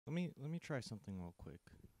Let me try something real quick.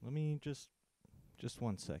 Let me just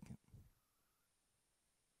 1 second.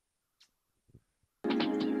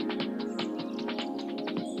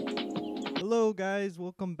 Hello guys,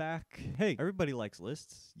 welcome back. Hey, everybody likes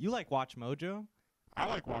lists. You like Watch Mojo? I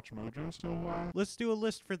like Watch Mojo, so Let's do a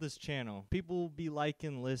list for this channel. People will be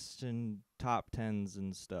liking lists and top 10s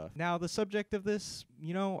and stuff. Now, the subject of this,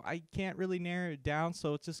 I can't really narrow it down,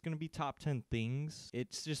 so it's just going to be top 10 things.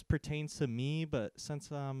 It just pertains to me, but since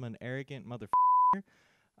I'm an arrogant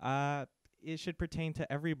motherfucker, it should pertain to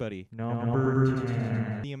everybody. Number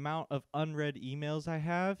 10. The amount of unread emails I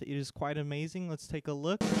have, it is quite amazing. Let's take a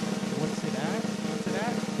look. What's it at?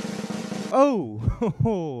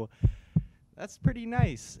 Oh! That's pretty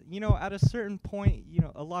nice. At a certain point,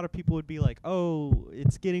 a lot of people would be like, oh,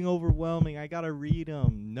 it's getting overwhelming. I got to read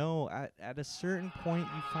them. No, at a certain point,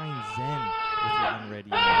 you find zen with your unread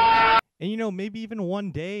emails. And, maybe even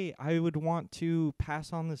one day I would want to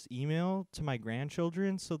pass on this email to my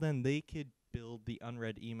grandchildren so then they could build the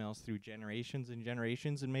unread emails through generations and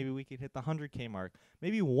generations, and maybe we could hit the 100K mark,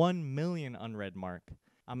 maybe 1 million unread mark.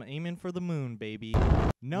 I'm aiming for the moon, baby.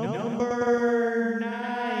 Number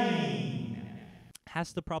 9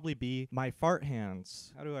 has to probably be my fart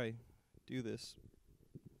hands. How do I do this?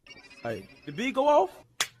 Hey, the beat go off?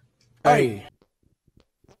 Hey.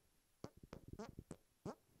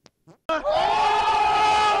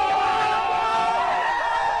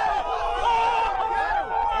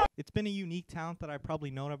 It's been a unique talent that I've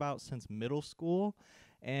probably known about since middle school,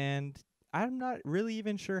 and I'm not really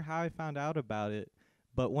even sure how I found out about it,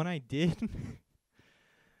 but when I did,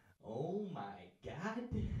 oh my god.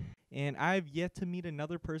 And I've yet to meet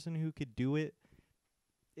another person who could do it,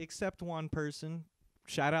 except one person.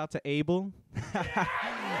 Shout out to Abel. Shout out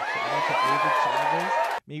to Abel Chavez.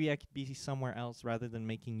 Maybe I could be somewhere else rather than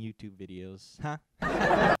making YouTube videos. Huh?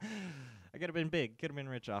 I could have been big. Could have been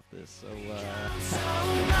rich off this. So,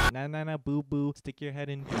 nah, boo-boo. Stick your head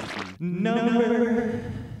in doozy. Number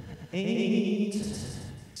 8.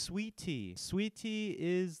 Sweet tea. Sweet tea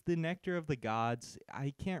is the nectar of the gods.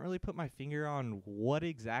 I can't really put my finger on what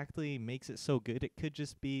exactly makes it so good. It could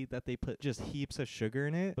just be that they put just heaps of sugar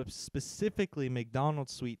in it. But specifically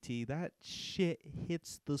McDonald's sweet tea, that shit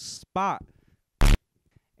hits the spot.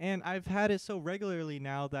 And I've had it so regularly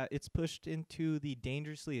now that it's pushed into the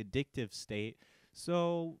dangerously addictive state.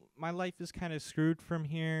 So my life is kind of screwed from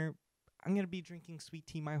here. I'm going to be drinking sweet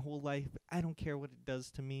tea my whole life. I don't care what it does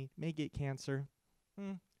to me. May get cancer.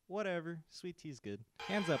 Whatever. Sweet tea's good.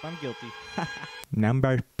 Hands up, I'm guilty.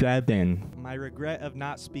 Number 7. My regret of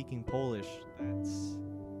not speaking Polish. That's...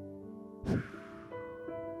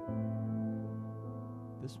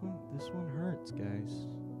 This one hurts, guys.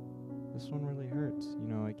 This one really hurts.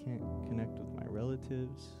 I can't connect with my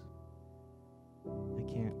relatives. I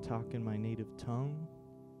can't talk in my native tongue.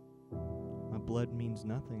 My blood means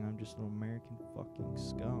nothing. I'm just an American fucking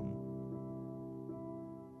scum.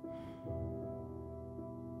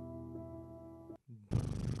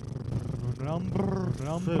 Number.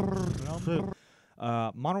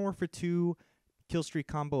 Modern Warfare 2 kill streak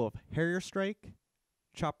combo of Harrier Strike,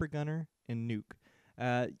 Chopper Gunner, and Nuke.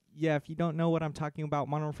 Yeah, if you don't know what I'm talking about,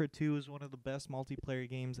 Modern Warfare 2 is one of the best multiplayer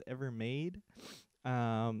games ever made.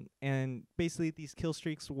 And basically these kill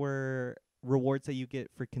streaks were rewards that you get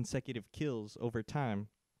for consecutive kills over time.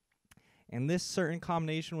 And this certain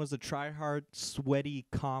combination was a try-hard, sweaty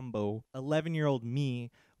combo. 11-year-old me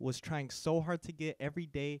was trying so hard to get every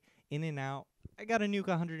day in and out. I got a nuke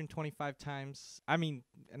 125 times. I mean,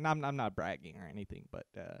 and I'm not bragging or anything, but...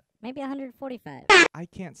 maybe 145. I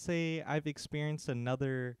can't say I've experienced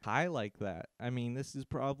another high like that. I mean, this is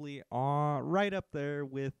probably right up there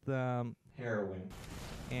with heroin.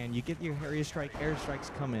 And you get your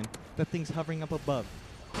airstrikes coming. That thing's hovering up above.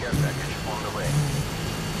 Care package on the way.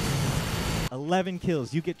 11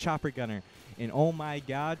 kills, you get Chopper Gunner. And oh my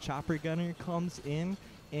god, Chopper Gunner comes in,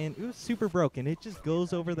 and it was super broken. It just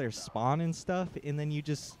goes over their spawn and stuff, and then you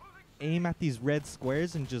just aim at these red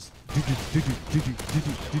squares and just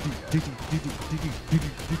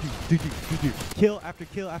kill after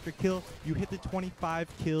kill after kill. You hit the 25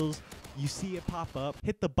 kills, you see it pop up,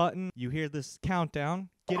 hit the button, you hear this countdown,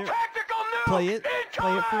 get it, play it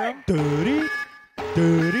for him.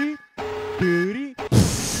 Dirty.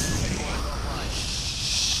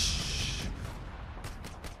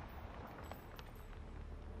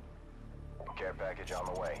 Care package on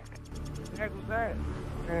the way. What the heck was that?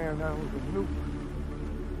 Damn, that was a nuke.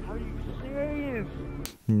 Are you serious?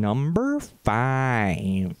 Number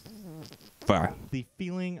 5. The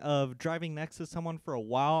feeling of driving next to someone for a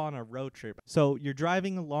while on a road trip. So you're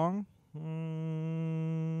driving along,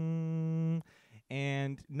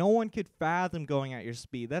 And no one could fathom going at your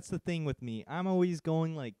speed. That's the thing with me. I'm always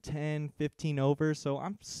going like 10, 15 over, so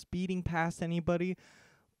I'm speeding past anybody.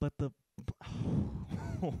 But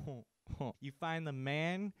you find the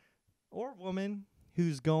man or woman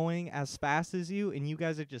who's going as fast as you, and you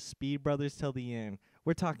guys are just speed brothers till the end.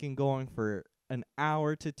 We're talking going for an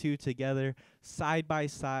hour to two together, side by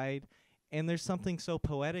side. And there's something so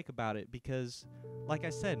poetic about it because, like I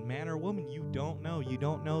said, man or woman, you don't know. You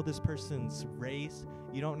don't know this person's race.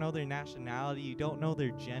 You don't know their nationality. You don't know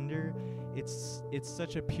their gender. It's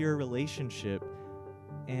such a pure relationship.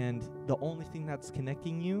 And the only thing that's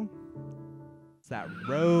connecting you is that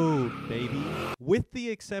road, baby. With the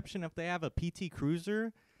exception if they have a PT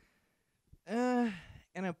Cruiser and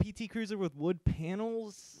a PT Cruiser with wood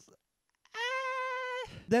panels,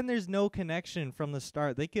 then there's no connection from the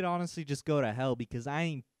start. They could honestly just go to hell because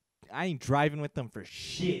I ain't driving with them for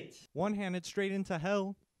shit. One-handed straight into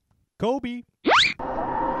hell. Kobe.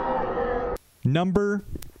 Number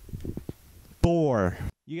 4.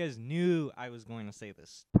 You guys knew I was going to say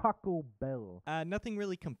this. Taco Bell. Nothing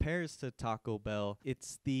really compares to Taco Bell.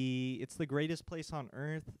 It's the greatest place on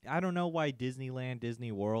earth. I don't know why Disneyland,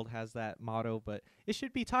 Disney World has that motto, but it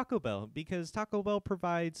should be Taco Bell because Taco Bell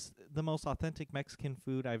provides the most authentic Mexican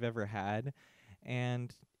food I've ever had,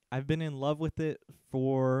 and I've been in love with it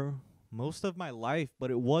for most of my life, but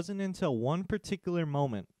it wasn't until one particular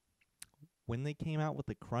moment when they came out with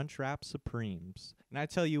the Crunchwrap Supremes. And I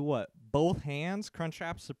tell you what, both hands,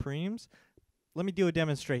 Crunchwrap Supremes. Let me do a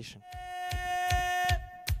demonstration.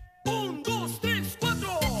 1, 2, 3, 4.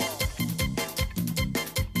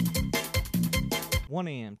 1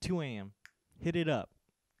 a.m., 2 a.m. Hit it up.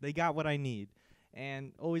 They got what I need.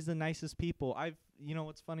 And always the nicest people. You know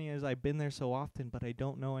what's funny is I've been there so often, but I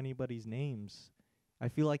don't know anybody's names. I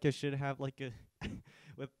feel like I should have like a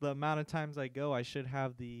with the amount of times I go, I should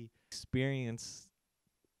have the experience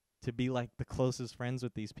to be like the closest friends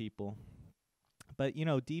with these people. But you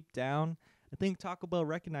know, deep down, I think Taco Bell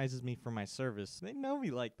recognizes me for my service. They know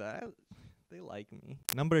me like that. They like me.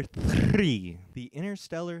 Number 3, the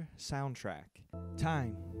Interstellar soundtrack.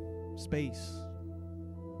 Time, space.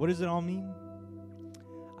 What does it all mean?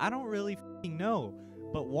 I don't really know.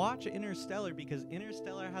 But watch Interstellar because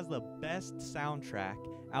Interstellar has the best soundtrack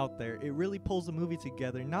out there. It really pulls the movie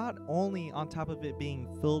together, not only on top of it being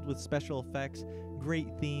filled with special effects, great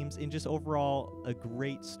themes, and just overall a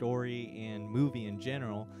great story and movie in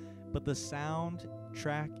general, but the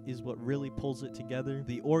soundtrack is what really pulls it together.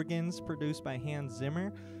 The organs produced by Hans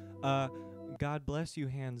Zimmer. God bless you,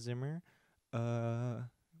 Hans Zimmer.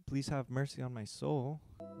 Please have mercy on my soul.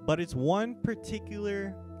 But it's one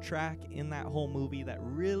particular track in that whole movie that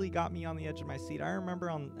really got me on the edge of my seat. I remember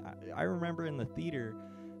in the theater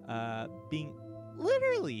being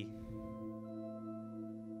literally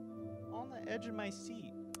on the edge of my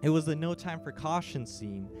seat. It was the No Time for Caution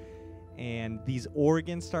scene, and these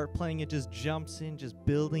organs start playing. It just jumps in, just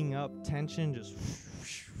building up tension. Just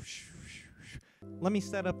let me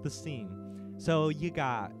set up the scene. So you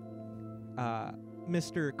got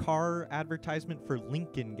Mr. Car advertisement for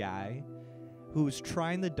Lincoln guy who's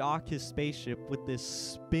trying to dock his spaceship with this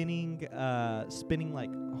spinning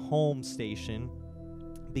like home station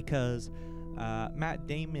because Matt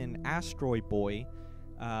Damon Asteroid Boy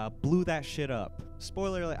blew that shit up.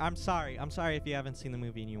 Spoiler alert, I'm sorry if you haven't seen the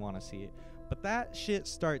movie and you want to see it, but that shit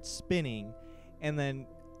starts spinning, and then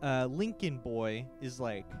Lincoln Boy is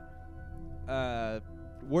like,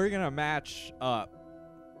 we're gonna match up.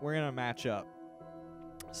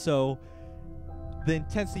 So the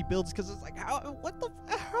intensity builds because it's like, how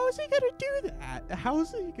is he gonna do that? How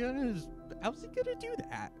is he gonna do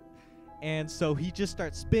that? And so he just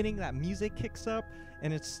starts spinning. That music kicks up,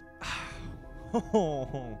 and it's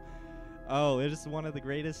it is one of the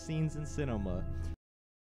greatest scenes in cinema.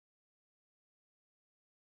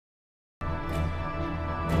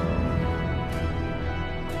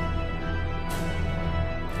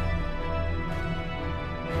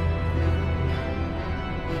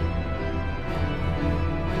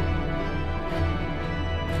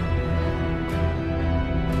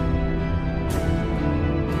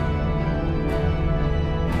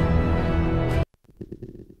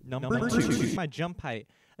 Number 2, my jump height.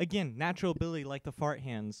 Again, natural ability like the fart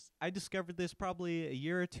hands. I discovered this probably a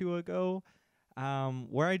year or two ago,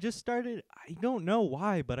 where I just started, I don't know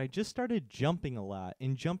why, but I just started jumping a lot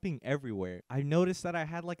and jumping everywhere. I noticed that I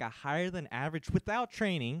had like a higher than average without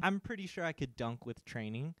training. I'm pretty sure I could dunk with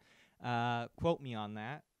training. Quote me on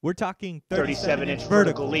that. We're talking 37-inch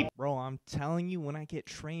vertical leap. Bro, I'm telling you, when I get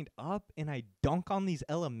trained up and I dunk on these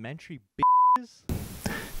elementary bitches.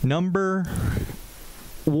 Number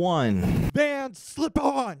 1, Vans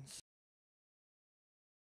slip-ons.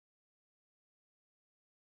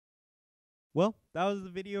 Well, that was the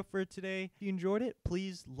video for today. If you enjoyed it,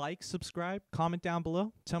 please like, subscribe, comment down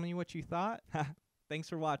below. Tell me what you thought. Thanks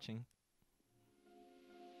for watching.